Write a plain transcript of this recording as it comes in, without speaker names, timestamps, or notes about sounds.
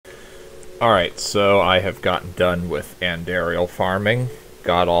Alright, so I have gotten done with Andariel farming.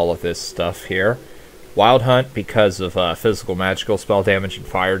 Got all of this stuff here. Wild Hunt because of physical magical spell damage and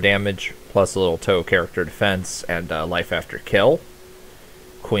fire damage, plus a little toe character defense and life after kill.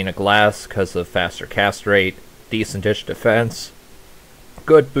 Queen of Glass because of faster cast rate, decentish defense,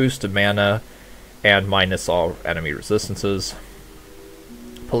 good boost of mana, and minus all enemy resistances.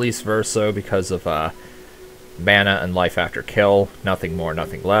 Police Verso because of mana and life after kill, nothing more,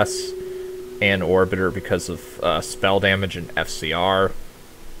 nothing less. And Orbiter because of spell damage and FCR.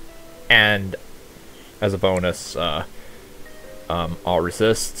 And as a bonus, all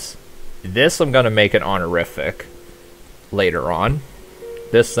resists. This I'm going to make an honorific later on.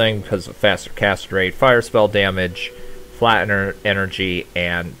 This thing because of faster cast rate, fire spell damage, flat energy,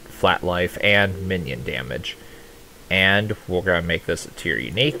 and flat life, and minion damage. And we're going to make this a tier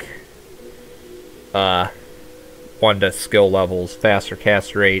unique. 1 to skill levels, faster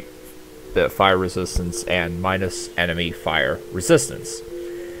cast rate, the fire resistance, and minus enemy fire resistance.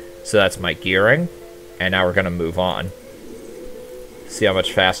 So that's my gearing, and now we're going to move on. See how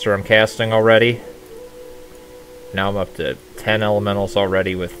much faster I'm casting already? Now I'm up to 10 elementals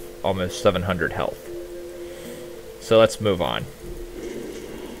already with almost 700 health. So let's move on.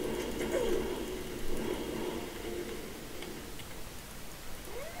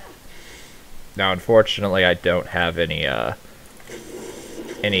 Now unfortunately I don't have any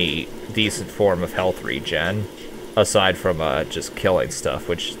decent form of health regen, aside from just killing stuff,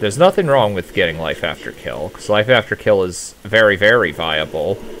 which there's nothing wrong with getting life after kill, because life after kill is very, very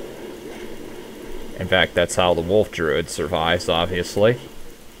viable. In fact, that's how the Wolf Druid survives, obviously.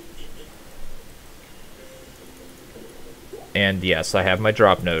 And yes, I have my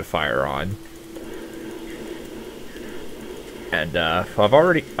drop notifier on. And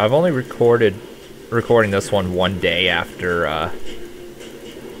I've only recording this one day after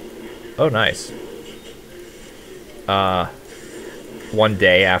oh, nice. 1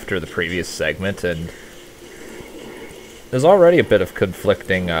 day after the previous segment, and there's already a bit of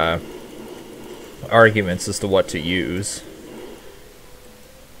conflicting arguments as to what to use.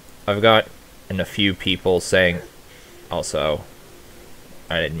 I've got a few people saying, also,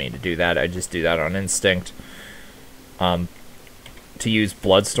 I didn't mean to do that, I just do that on instinct, to use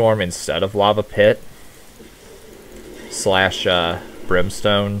Bloodstorm instead of Lava Pit /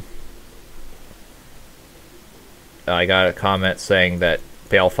 Brimstone. I got a comment saying that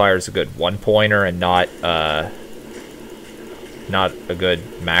Balefire is a good one-pointer and not a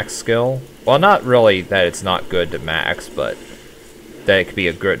good max skill. Well, not really that it's not good to max, but that it could be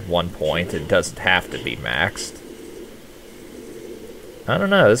a good 1 point. It doesn't have to be maxed. I don't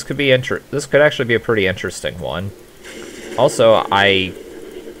know. This could be this could actually be a pretty interesting one. Also, I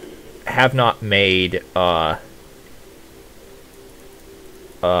have not made Koth's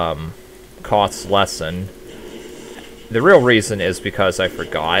Lesson. The real reason is because I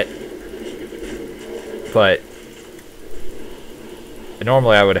forgot, but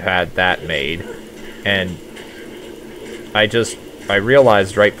normally I would have had that made, and I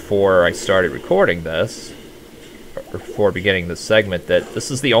realized right before I started recording this, or before beginning this segment, that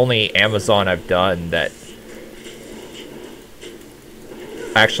this is the only Amazon I've done that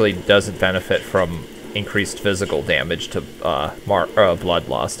actually doesn't benefit from increased physical damage to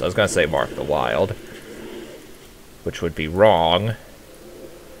Bloodlust. I was going to say Mark the Wild, which would be wrong.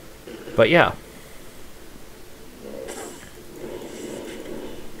 But yeah.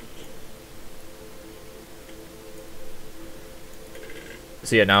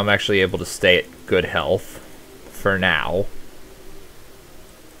 So yeah, now I'm actually able to stay at good health for now.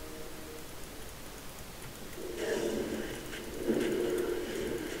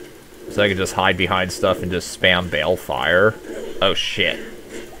 So I can just hide behind stuff and just spam Balefire. Oh shit.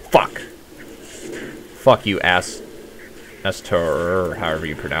 Fuck. Fuck you, Estor, however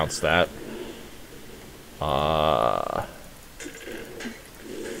you pronounce that.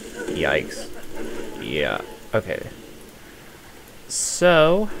 Yikes. Yeah, okay.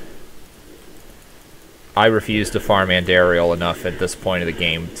 So, I refuse to farm Andariel enough at this point of the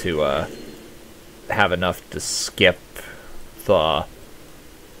game to have enough to skip the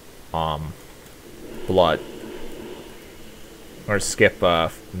blood, or skip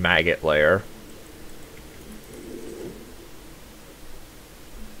maggot layer.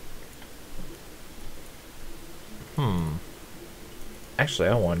 Actually,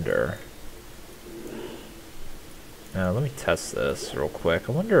 I wonder. Now, let me test this real quick.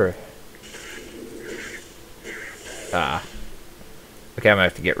 I wonder. Okay, I'm gonna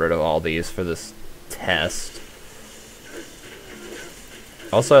have to get rid of all these for this test.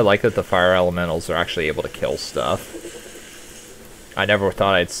 Also, I like that the fire elementals are actually able to kill stuff. I never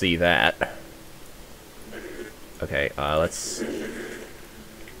thought I'd see that. Okay, let's...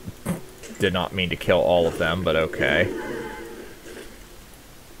 Did not mean to kill all of them, but okay.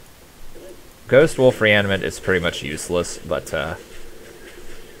 Ghost Wolf Reanimate is pretty much useless, but,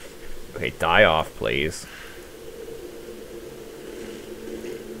 okay, die off, please.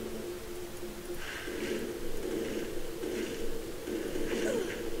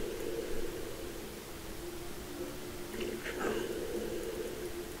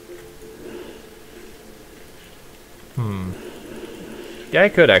 Yeah, I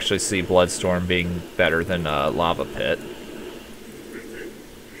could actually see Bloodstorm being better than Lava Pit.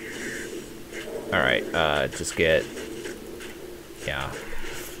 Alright, just get... Yeah.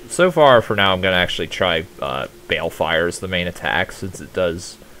 So far, for now, I'm going to actually try Balefire as the main attack, since it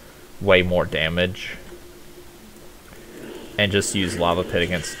does way more damage. And just use Lava Pit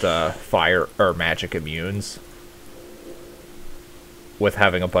against fire or magic immunes. With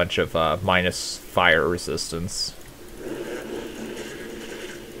having a bunch of minus fire resistance.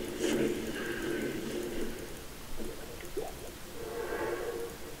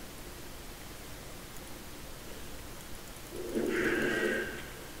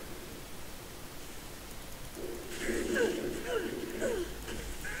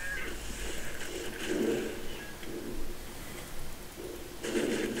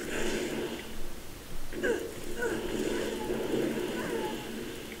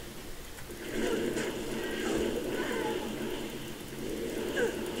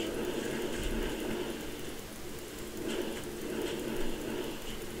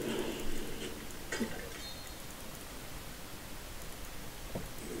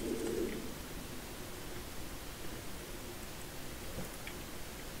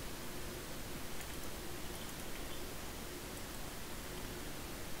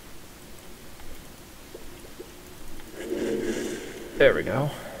 There we go.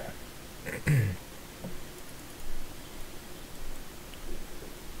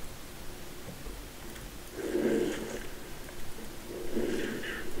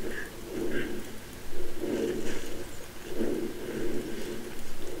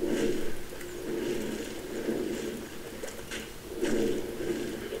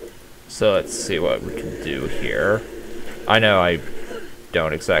 So let's see what we can do here. I know I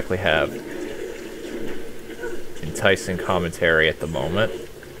don't exactly have enticing commentary at the moment,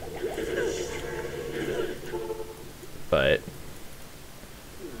 but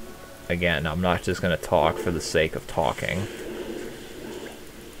again, I'm not just going to talk for the sake of talking.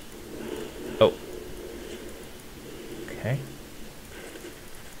 Oh. Okay.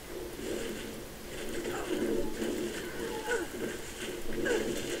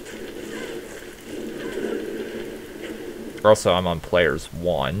 Also, I'm on players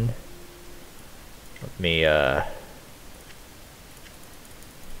 1. Let me,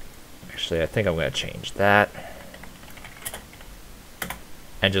 actually, I think I'm going to change that.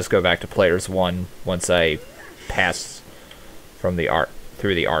 And just go back to players 1 once I pass from the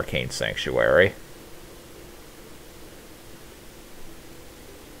through the Arcane Sanctuary.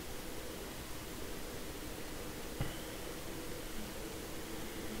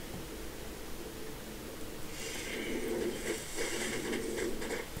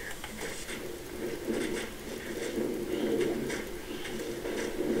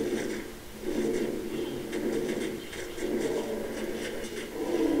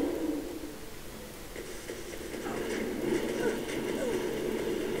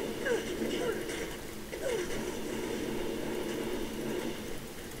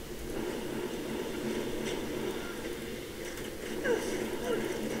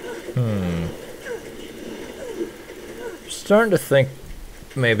 Starting to think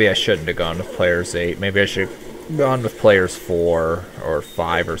maybe I shouldn't have gone with players 8. Maybe I should have gone with players 4 or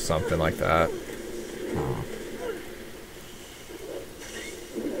 5 or something like that.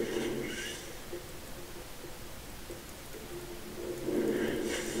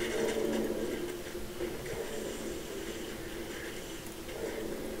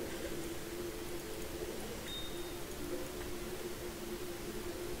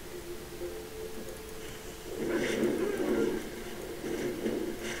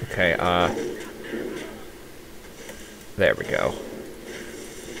 Okay, there we go.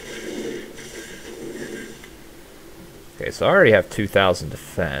 Okay, so I already have 2,000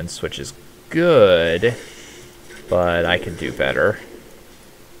 defense, which is good, but I can do better.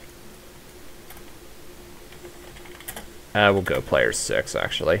 We'll go player 6,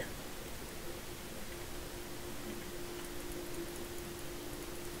 actually.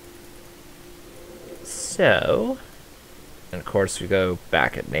 So... And of course we go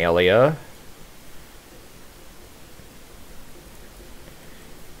back at Nalia.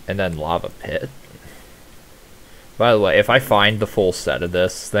 And then lava pit. By the way, if I find the full set of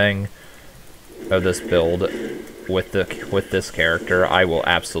this thing, of this build with this character, I will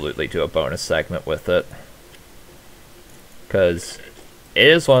absolutely do a bonus segment with it. Because it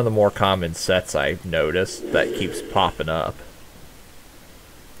is one of the more common sets I've noticed that keeps popping up.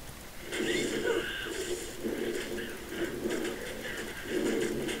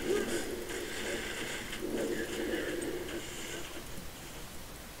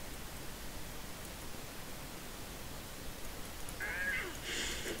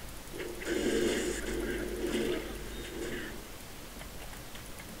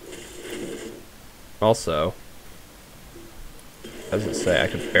 Also, as I say, I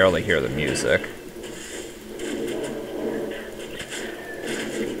could barely hear the music.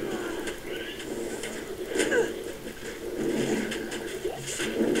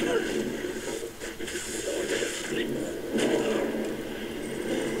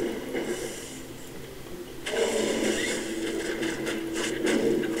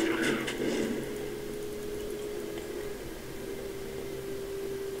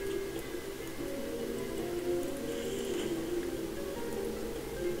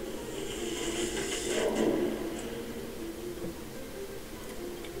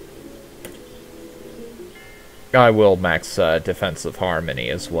 I will max defensive harmony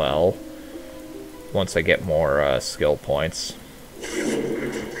as well, once I get more skill points.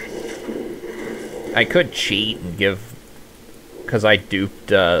 I could cheat and give, because I duped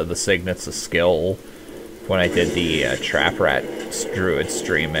the signets of skill when I did the Trap Rat Druid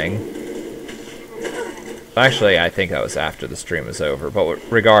streaming. Actually, I think that was after the stream was over, but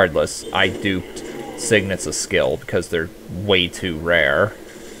regardless, I duped signets of skill because they're way too rare.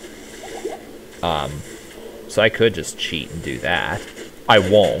 So I could just cheat and do that. I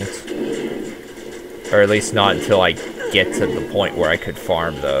won't. Or at least not until I get to the point where I could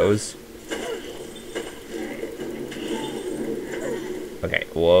farm those. Okay,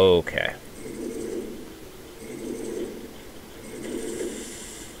 whoa, okay.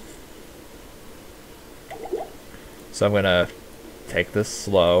 So I'm gonna take this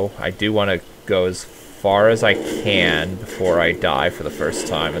slow. I do want to go as far as I can before I die for the first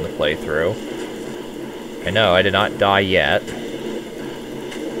time in the playthrough. I know, I did not die yet.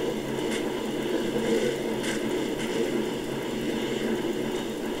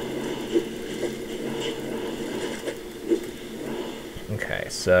 Okay,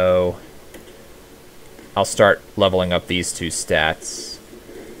 so I'll start leveling up these two stats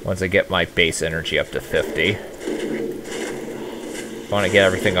once I get my base energy up to 50. I want to get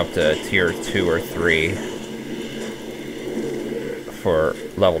everything up to tier 2 or 3 for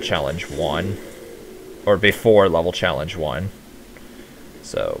level challenge 1. Or before level challenge 1.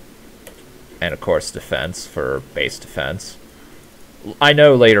 So, and of course defense for base defense. I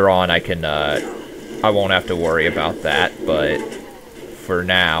know later on I can, I won't have to worry about that, but for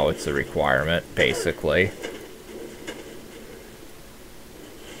now it's a requirement, basically.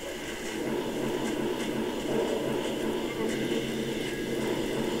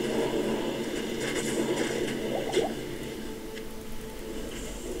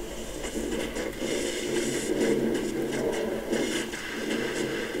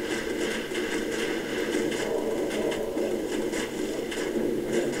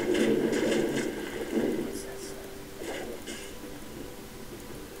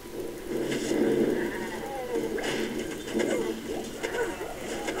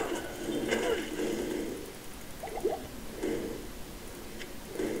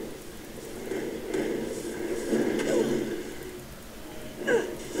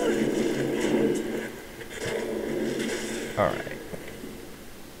 Alright.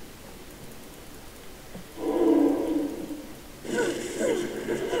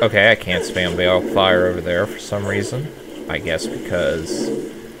 Okay, I can't spam balefire over there for some reason. I guess because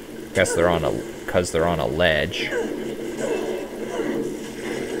they're on a ledge.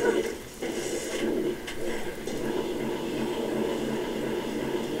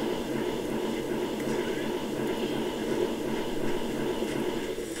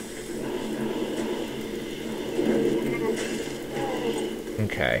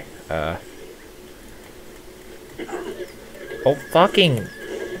 Okay, oh, fucking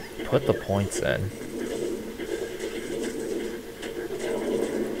put the points in.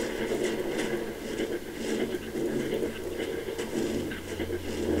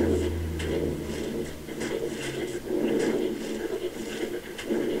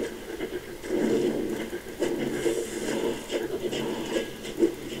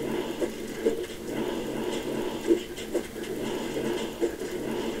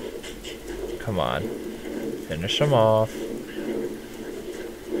 Come on. Finish them off.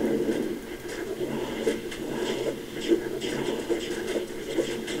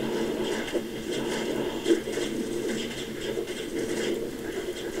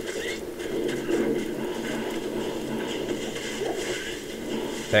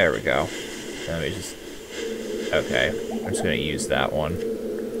 There we go. Let me just... Okay, I'm just going to use that one.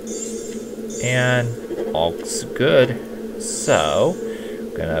 And all's good. So,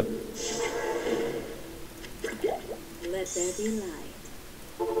 I'm going to... Let there be light.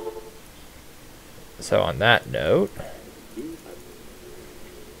 So on that note...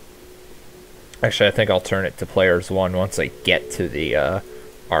 Actually, I think I'll turn it to players 1 once I get to the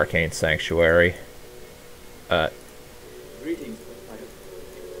Arcane Sanctuary.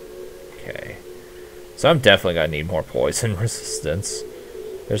 Okay. So I'm definitely going to need more poison resistance.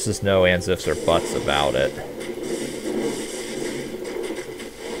 There's just no ands, ifs, or buts about it.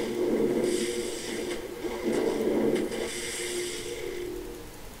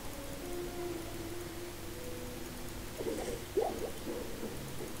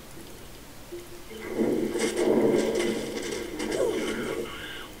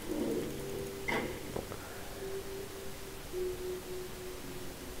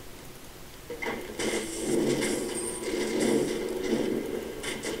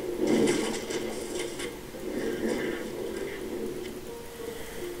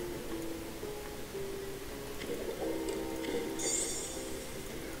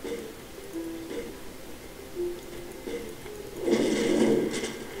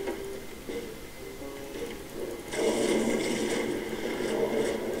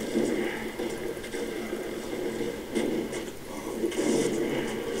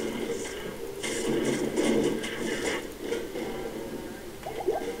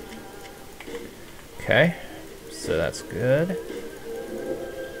 Okay, so that's good.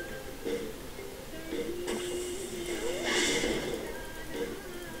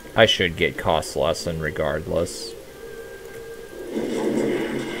 I should get cost lesson regardless.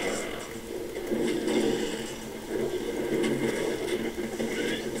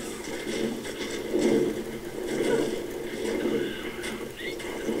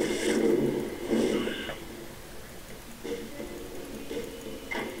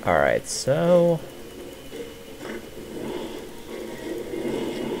 Alright, so...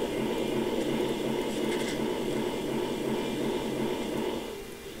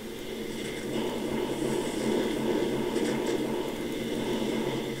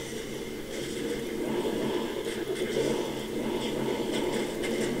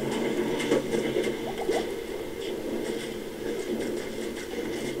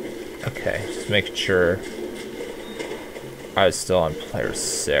 Okay, just making sure I was still on player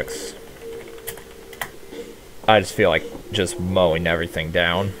 6. I just feel like just mowing everything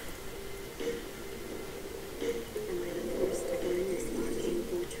down.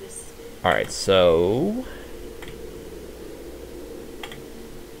 Alright, so...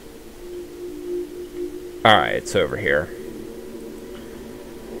 Alright, it's over here.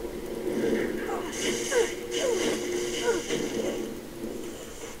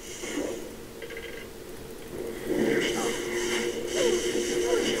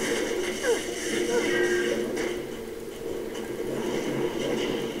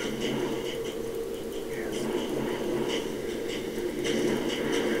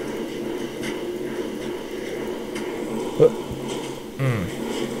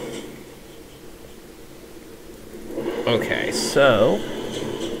 Okay, so...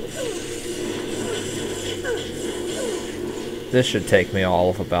 This should take me all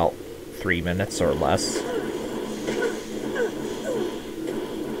of about 3 minutes or less.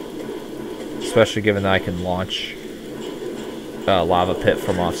 Especially given that I can launch a lava pit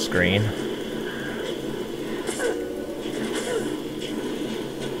from off screen.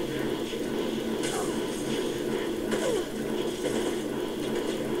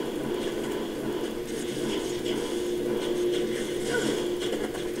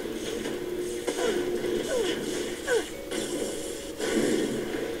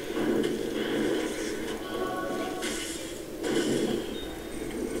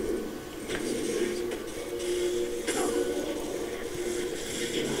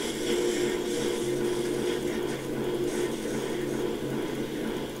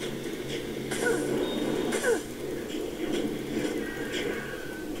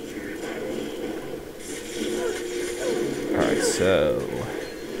 So...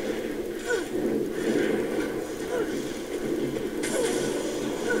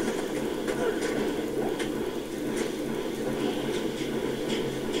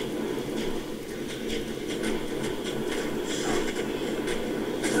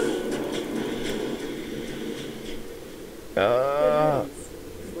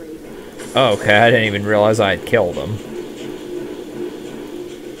 Oh, okay, I didn't even realize I had killed him.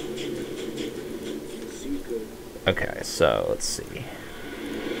 Okay, so let's see.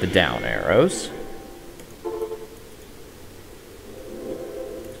 The down arrows.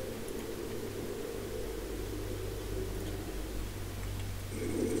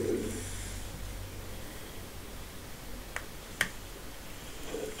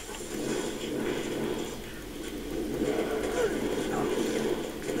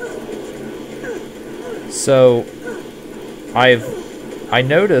 So, I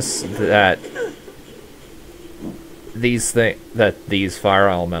noticed that these fire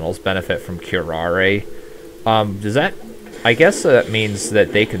elementals benefit from curare. Does that... I guess that means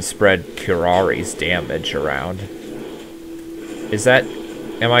that they can spread Curari's damage around. Is that...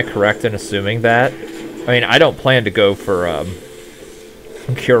 Am I correct in assuming that? I mean, I don't plan to go for,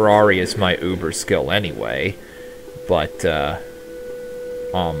 Curari as my uber skill anyway. But,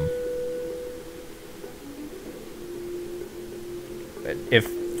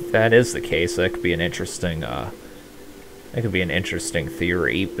 if that is the case, that could be an interesting,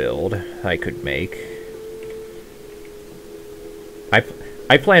 theory build I could make.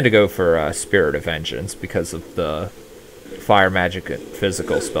 I plan to go for Spirit of Vengeance because of the fire magic and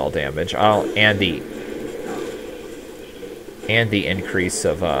physical spell damage. And the increase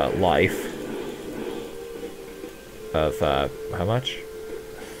of life of how much?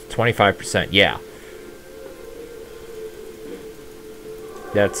 25%. Yeah.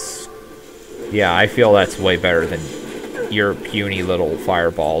 Yeah, I feel that's way better than your puny little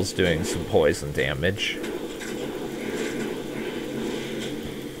fireballs doing some poison damage.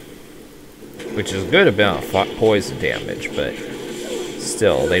 Which is a good amount of poison damage, but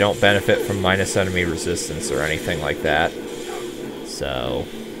still, they don't benefit from minus enemy resistance or anything like that. So,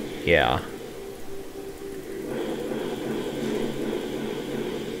 yeah.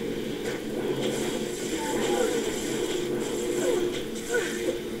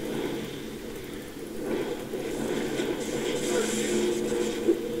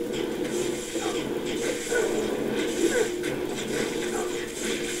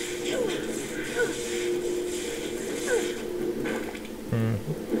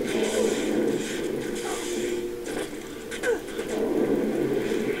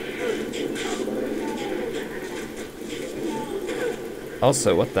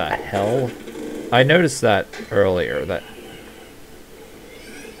 Also, what the hell? I noticed that earlier, that...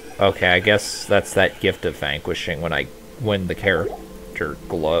 Okay, I guess that's that gift of vanquishing when the character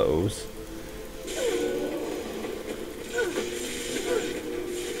glows.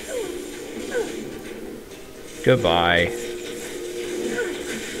 Goodbye.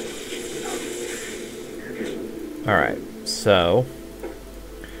 Alright, so...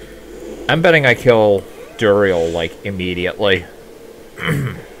 I'm betting I kill Duriel, like, immediately.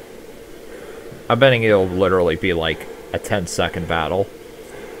 I'm betting it'll literally be like a 10-second battle.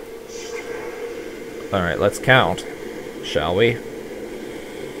 Alright, let's count, shall we?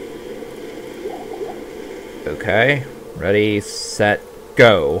 Okay, ready, set,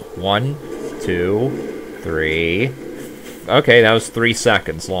 go. 1, 2, 3. Okay, that was 3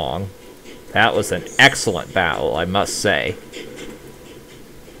 seconds long. That was an excellent battle, I must say.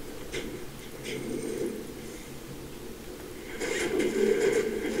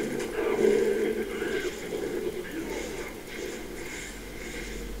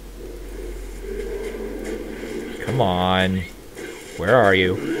 Come on. Where are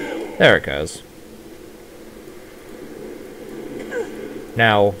you? There it goes.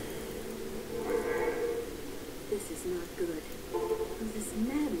 Now... This is not good. Will this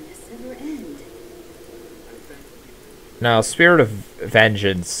madness ever end? Now, Spirit of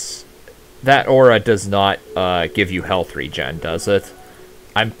Vengeance... That aura does not give you health regen, does it?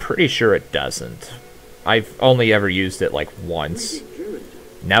 I'm pretty sure it doesn't. I've only ever used it, like, once.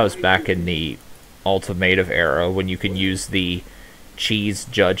 And that was back in the Ultimative era, when you can use the Cheese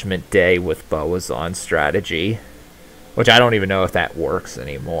Judgment Day with Bloodzon strategy. Which I don't even know if that works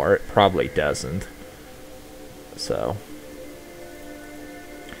anymore. It probably doesn't. So.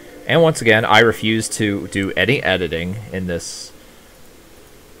 And once again, I refuse to do any editing in this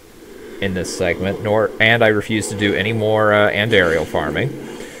segment, and I refuse to do any more Andariel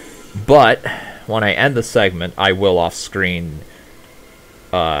farming. But when I end the segment, I will off-screen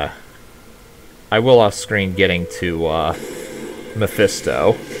getting to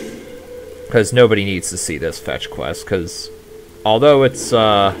Mephisto, because nobody needs to see this fetch quest. Because although it's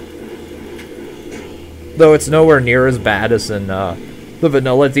nowhere near as bad as in the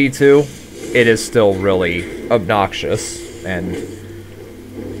vanilla D2, it is still really obnoxious, and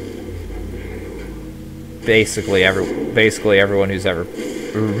basically everyone who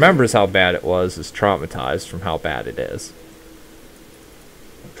remembers how bad it was is traumatized from how bad it is.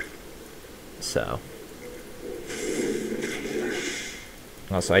 So.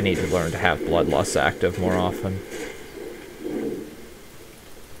 Also, I need to learn to have Bloodlust active more often.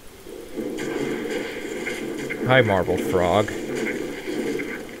 Hi, Marbled Frog.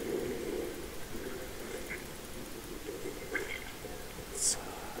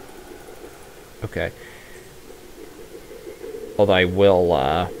 Okay. Although I will,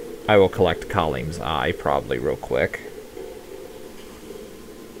 I will collect Kalim's eye probably real quick.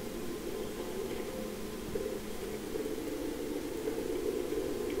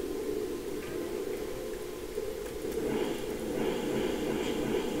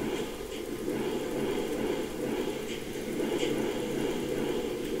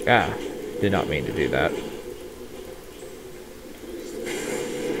 Ah, did not mean to do that.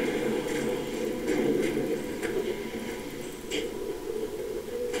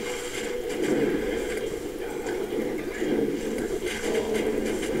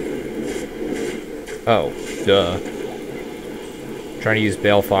 Oh, duh. Trying to use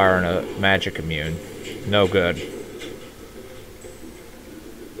Balefire on a magic immune. No good.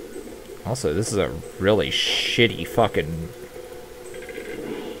 Also, this is a really shitty fucking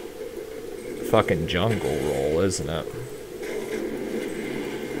jungle roll, isn't it?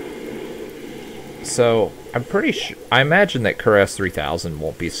 So, I'm pretty sure... I imagine that Caress 3000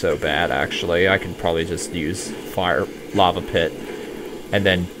 won't be so bad, actually. I can probably just use Fire... Lava Pit, and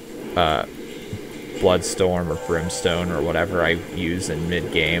then, Bloodstorm or Brimstone or whatever I use in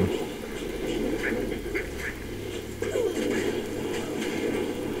mid-game.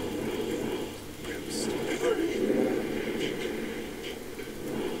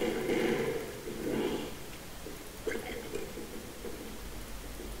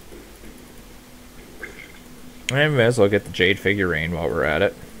 I may as well get the Jade figurine while we're at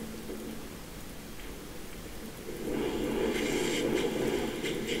it.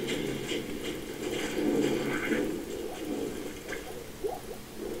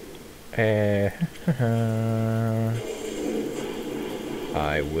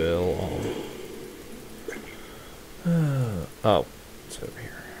 I will... oh, it's over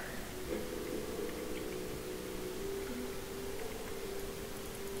here.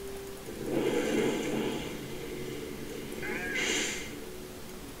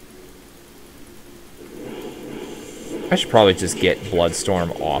 I should probably just get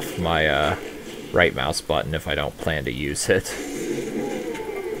Bloodstorm off my right mouse button if I don't plan to use it.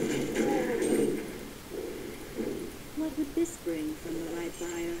 What would this bring from the right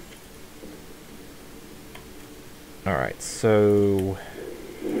buyer? Alright, so...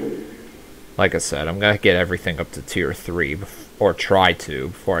 like I said, I'm gonna get everything up to tier 3, or try to,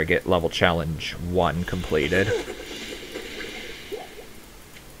 before I get level challenge 1 completed.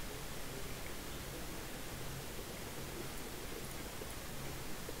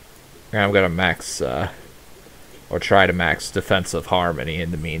 And I'm gonna max, or try to max defensive harmony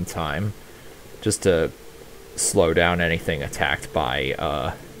in the meantime, just to slow down anything attacked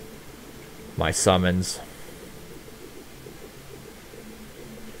by, my summons.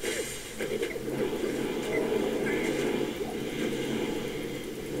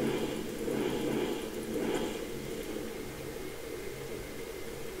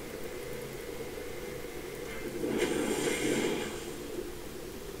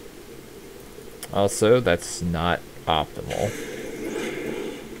 Also, that's not optimal.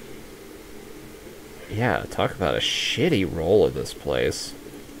 Yeah, talk about a shitty roll of this place.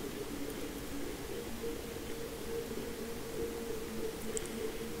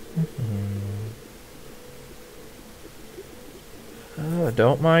 Oh,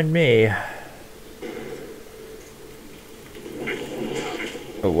 don't mind me.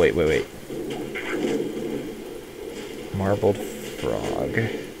 Oh, wait. Marbled frog.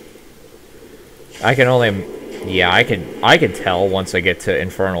 I can only... yeah, I can tell once I get to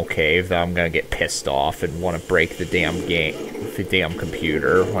Infernal Cave that I'm gonna get pissed off and want to break the damn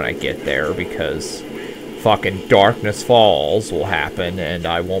computer when I get there, because fucking Darkness Falls will happen and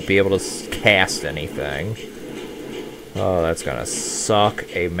I won't be able to cast anything. Oh, that's gonna suck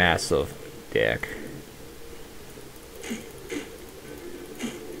a massive dick.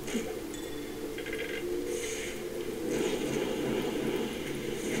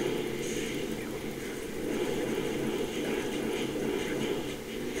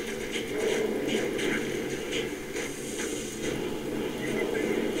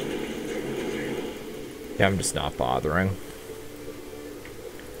 I'm just not bothering.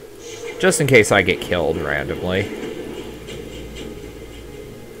 Just in case I get killed randomly.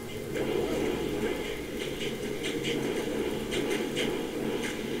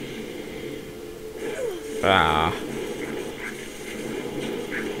 Ah.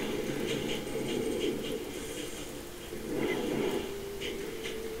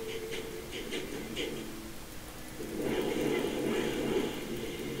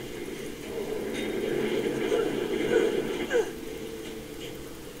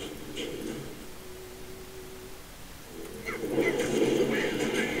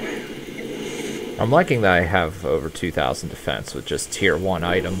 I'm liking that I have over 2,000 defense with just tier 1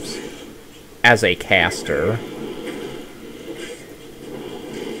 items as a caster.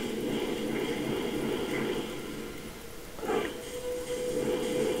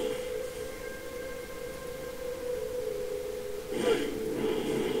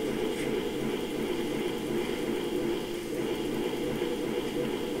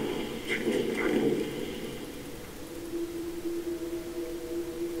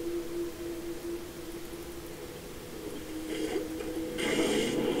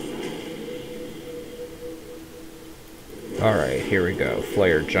 Alright, here we go.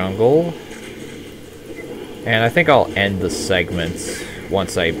 Flare Jungle. And I think I'll end the segment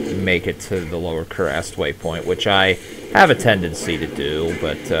once I make it to the lower Kurast waypoint, which I have a tendency to do,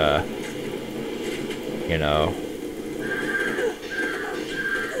 but, you know.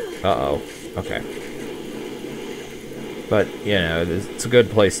 Uh-oh. Okay. But, you know, it's a good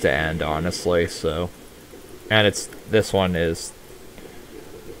place to end, honestly, so. And this one is,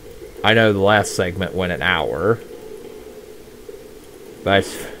 I know the last segment went an hour, but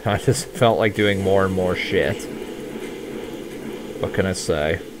I just felt like doing more and more shit. What can I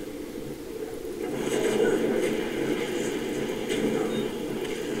say?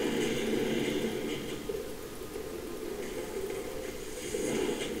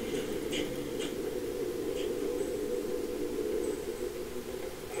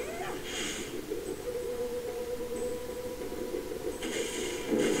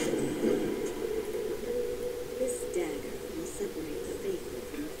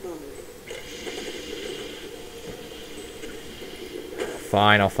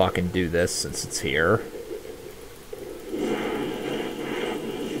 Fine, I'll fucking do this since it's here.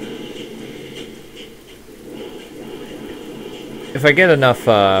 If I get enough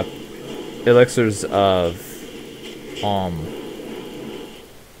elixirs of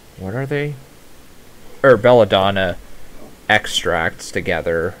what are they? Or belladonna extracts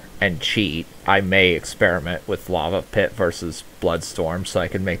together and cheat, I may experiment with Lava Pit versus Bloodstorm so I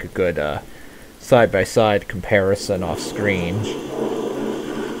can make a good side-by-side comparison off screen.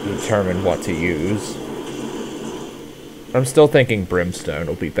 Determine what to use. I'm still thinking Brimstone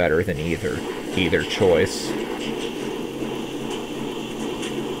will be better than either choice.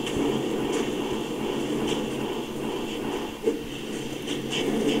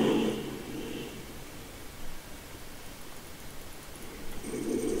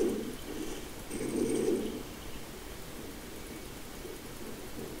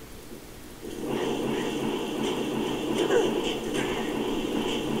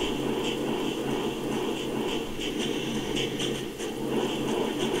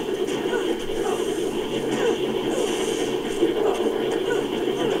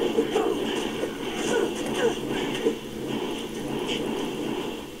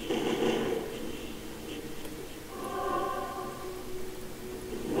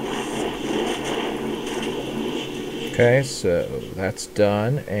 Okay, so that's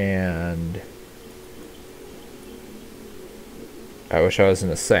done, and I wish I was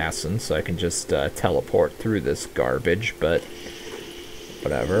an assassin so I can just teleport through this garbage, but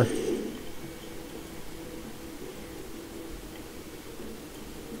whatever.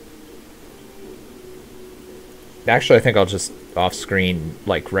 Actually, I think I'll just off-screen,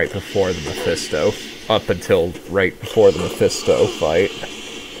 like, right before the Mephisto, up until right before the Mephisto fight.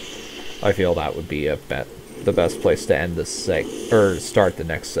 I feel that would be the best place to end this or start the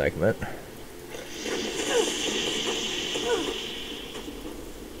next segment.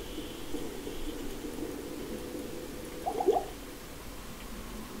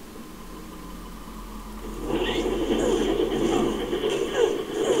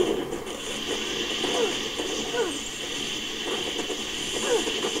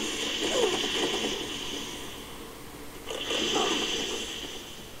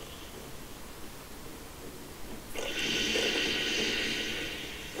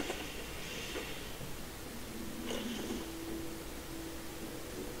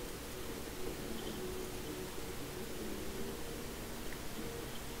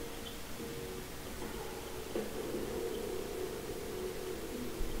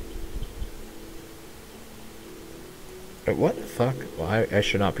 What the fuck? Well, I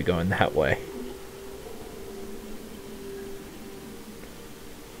should not be going that way.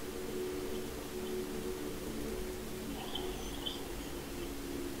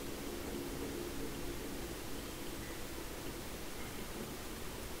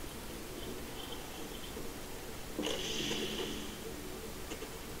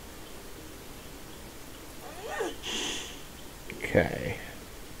 Okay.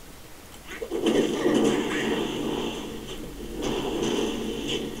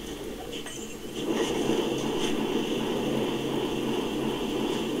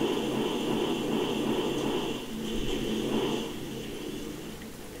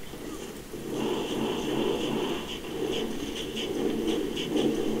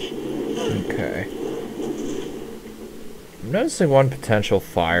 I'm noticing one potential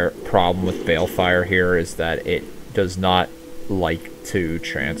problem with Balefire here is that it does not like to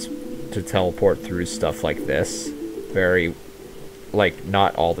teleport through stuff like this. Very, like,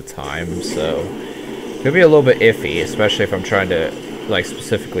 not all the time, so it could be a little bit iffy, especially if I'm trying to, like,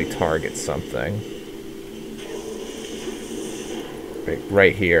 specifically target something.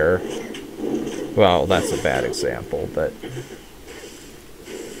 Right here. Well, that's a bad example, but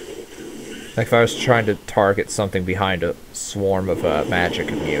like if I was trying to target something behind a swarm of magic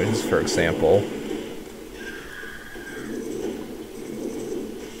immunes, for example.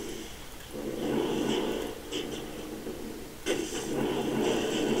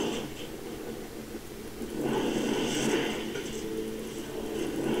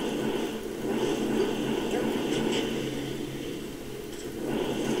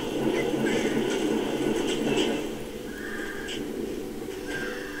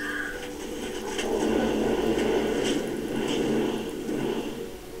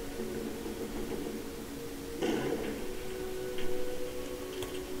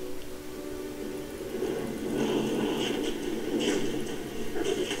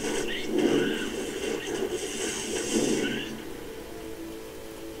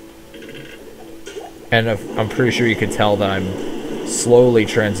 And I'm pretty sure you could tell that I'm slowly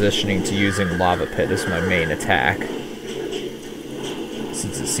transitioning to using Lava Pit as my main attack,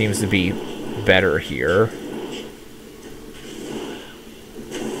 since it seems to be better here.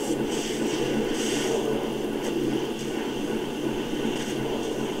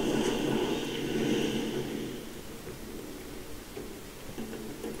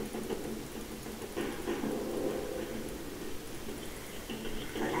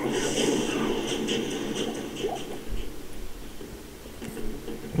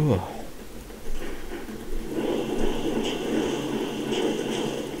 Ooh.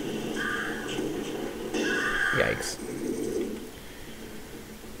 Yikes.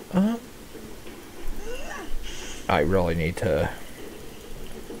 I really need to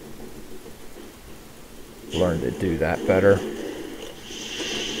learn to do that better.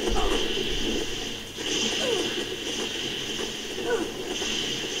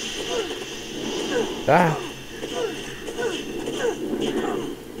 Ah!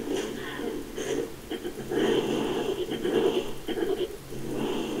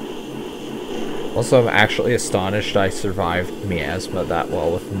 Also, I'm actually astonished I survived Miasma that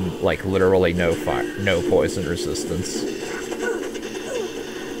well with, like, literally no poison resistance.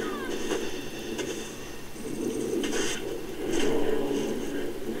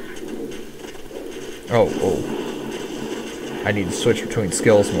 Oh. I need to switch between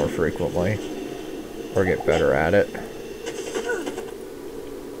skills more frequently, or get better at it.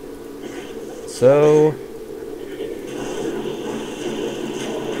 So...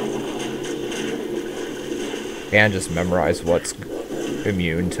 and just memorize what's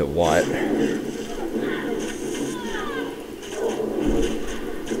immune to what.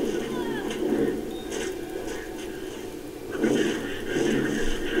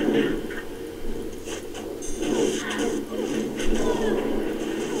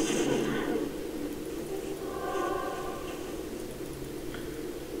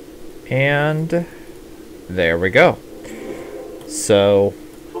 And there we go. So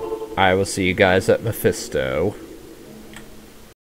I will see you guys at Mephisto.